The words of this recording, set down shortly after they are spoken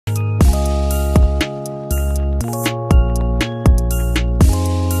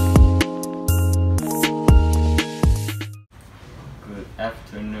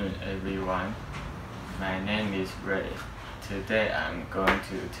Today I'm going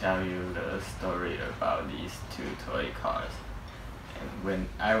to tell you the story about these two toy cars. And when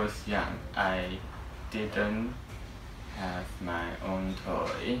I was young, I didn't have my own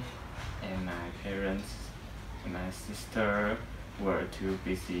toy, and my parents and my sister were too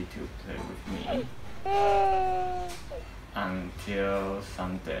busy to play with me. Until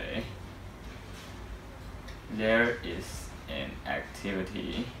someday, there is an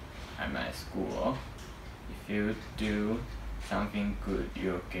activity at my school. If you do something good,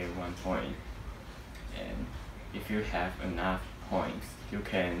 you'll get 1 point. And if you have enough points, you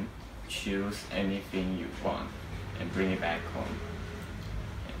can choose anything you want and bring it back home.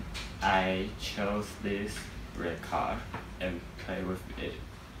 And I chose this red car and played with it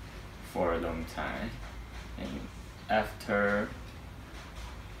for a long time. And after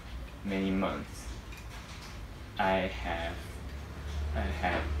many months, I had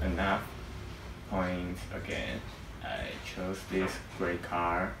enough points again. I chose this gray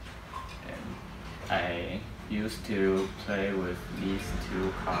car, and I used to play with these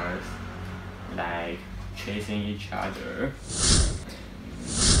two cars, like chasing each other.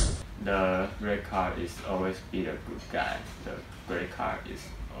 The red car is always be the good guy. The gray car is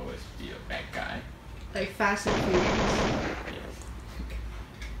always be a bad guy. Like Fast and Furious. Yes.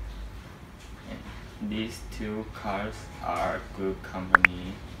 And these two cars are good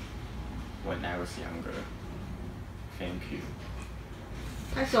company when I was younger. Thank you.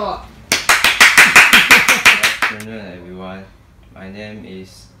 拍手。 Good afternoon, everyone. My name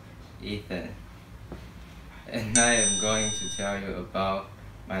is Ethan, and I am going to tell you about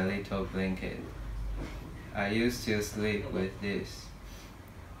my little blanket. I used to sleep with this,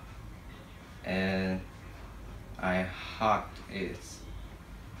 and I hugged it.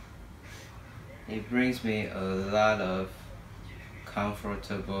 It brings me a lot of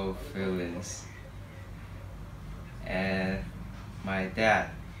comfortable feelings. And my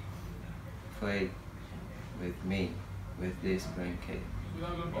dad played with me with this blanket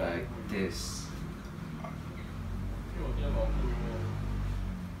like this.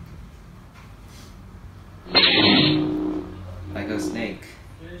 Like a snake,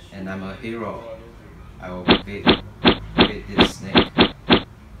 and I'm a hero. I will beat this snake,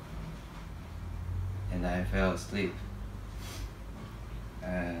 and I fell asleep.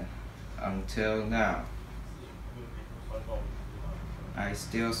 Until now, I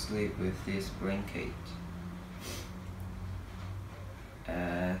still sleep with this blanket.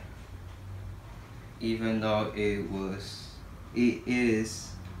 Even though it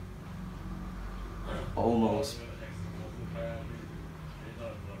is almost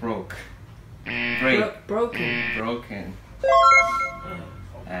broken,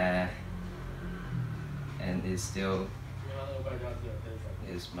 and it still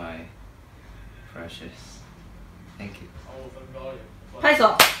is my precious. Thank you. 拍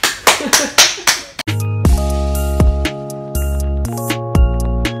手。